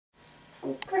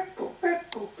Oh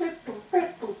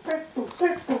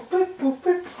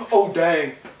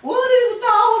dang. What is it,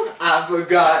 dog? I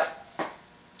forgot.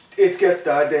 It's guest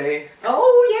star day.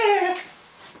 Oh yeah.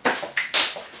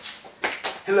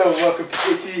 Hello, welcome to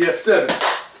JTF7.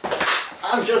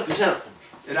 I'm Justin Townsend.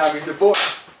 And I'm Mr.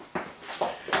 Fortner.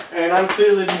 And I'm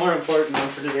clearly the more important one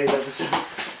for today's episode.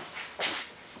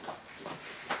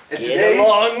 And today, get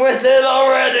along with it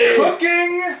already!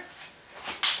 Cooking!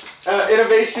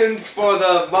 Innovations for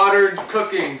the modern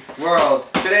cooking world.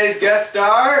 Today's guest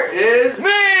star is...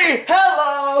 Me!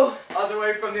 Hello! All the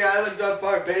way from the islands of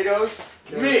Barbados.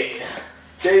 Me!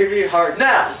 Davy Hartman.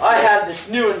 Now, I have this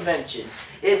new invention.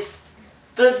 It's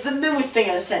the newest thing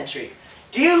of the century.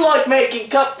 Do you like making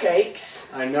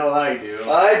cupcakes? I know I do.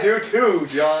 I do too,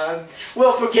 John.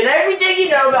 Well, forget everything you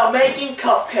know about making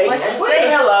cupcakes and say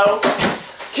hello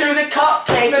to the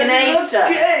Cupcake-inator.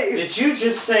 Did you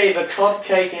just say the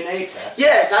Cupcake-inator?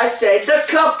 Yes, I said the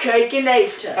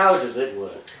Cupcake-inator. How does it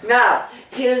work? Now,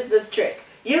 here's the trick.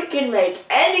 You can make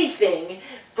anything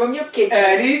from your kitchen.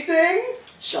 Anything?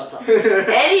 Shut up.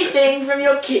 Anything from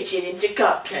your kitchen into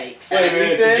cupcakes. Wait a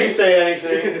minute, did you say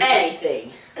anything?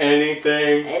 Anything.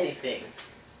 Anything. Anything.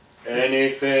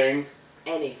 Anything.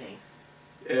 Anything.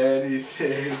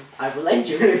 Anything. I will end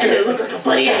you, and it'll look like a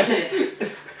bloody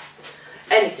accident.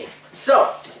 Anything. So,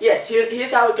 yes,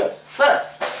 here's how it goes.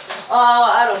 First,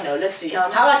 I don't know, let's see, how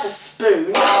about the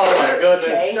spoon? Oh my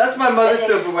goodness. Okay. That's my mother's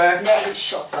silverware. Next,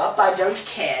 shut up, I don't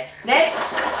care.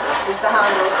 Next, twist the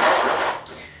handle.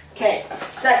 Okay,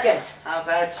 second, how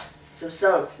about some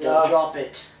soap? Don't drop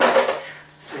it.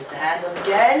 Twist the handle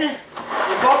again.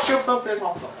 You box your phone, put it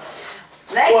on phone.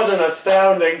 Next. What an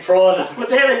astounding product.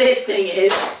 Whatever this thing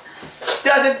is,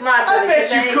 doesn't matter. I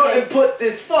bet you couldn't put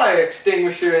this fire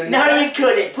extinguisher in there. No, you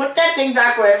couldn't. Put that thing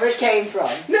back wherever it came from.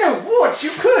 No, what?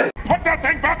 You could. Put that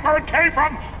thing back where it came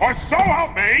from, or so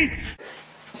help me!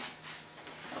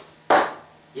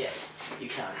 Yes, you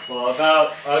can. Well,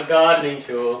 about a gardening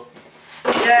tool.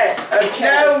 Yes,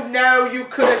 okay. No, you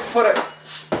couldn't put it.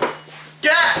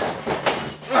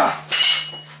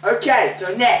 Okay,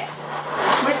 so next,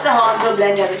 twist the handle,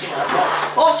 blend everything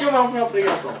up. Watch your mouth, open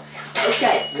your phone.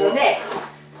 Okay, so next,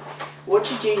 what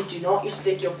you do not you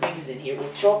stick your fingers in here.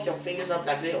 We'll chop your fingers up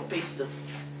like little pieces of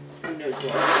who knows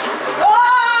what.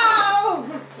 Oh!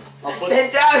 I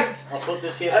said don't! I'll put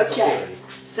this here for okay, security.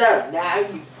 so now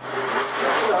you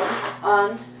chop it up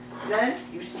and then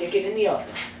you stick it in the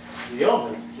oven. The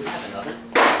oven? We have an oven.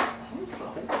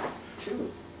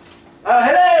 Two.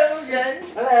 Hello again.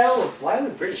 Hello. Why are we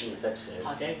British in this episode?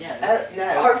 I don't know. No.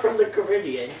 I'm from the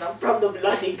Caribbean. I'm from the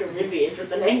bloody Caribbean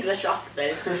with an English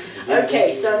accent.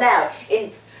 Okay, so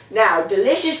now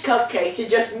delicious cupcakes are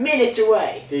just minutes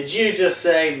away. Did you just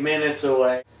say minutes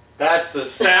away? That's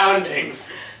astounding.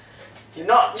 You're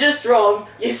not just wrong,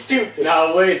 you're stupid.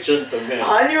 Now wait just a minute.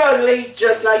 And you're ugly,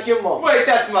 just like your mom. Wait,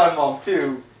 that's my mom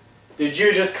too. Did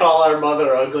you just call our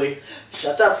mother ugly?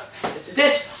 Shut up. This is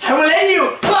it. I will end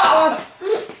you.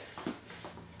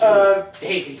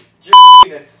 Davy. Your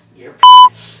penis. Your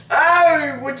penis.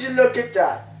 Oh, would you look at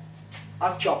that?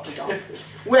 I've chopped it off.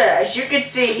 Where, as you can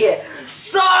see here,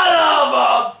 son of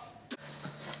a...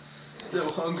 So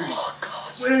hungry. Oh,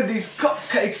 God. When are these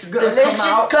cupcakes gonna Delicious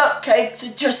come out? cupcakes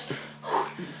are just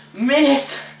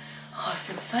minutes. Oh, I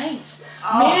feel faint.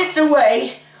 Minutes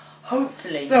away.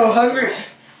 Hopefully. So hungry.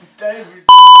 Davy's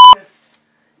penis.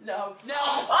 No.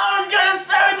 I was gonna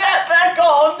sew that back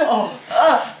on.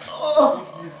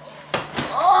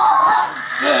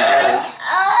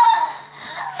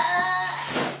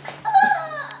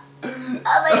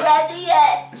 Are they ready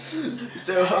yet?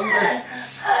 So hungry.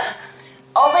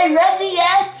 Are they ready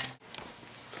yet?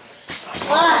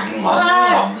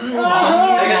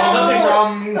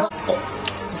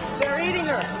 They're eating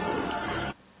her.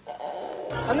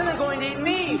 And then they're going to eat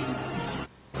me.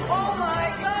 Oh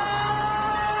my God!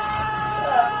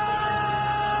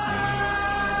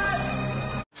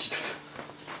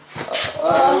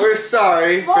 We're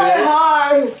sorry for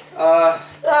My this.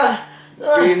 arms!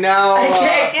 We now. I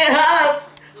can't get up!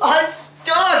 I'm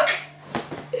stuck!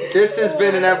 This has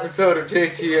been an episode of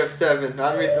JTF7.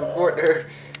 I'm Ethan Fortner.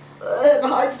 And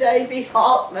I'm Davy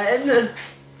Hartman.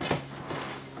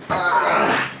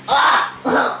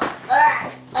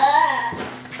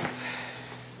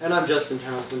 And I'm Justin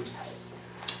Townsend.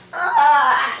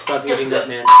 Ah. Stop eating that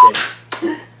man's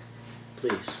dick.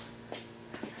 Please.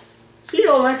 See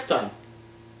you all next time.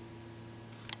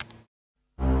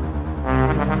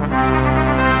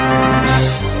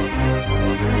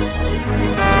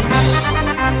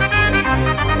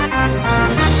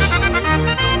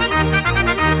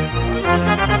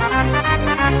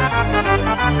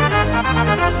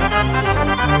 Thank you.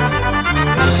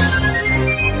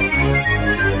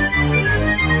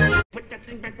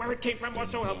 where it came from, or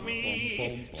so help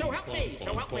me,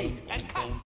 and cut.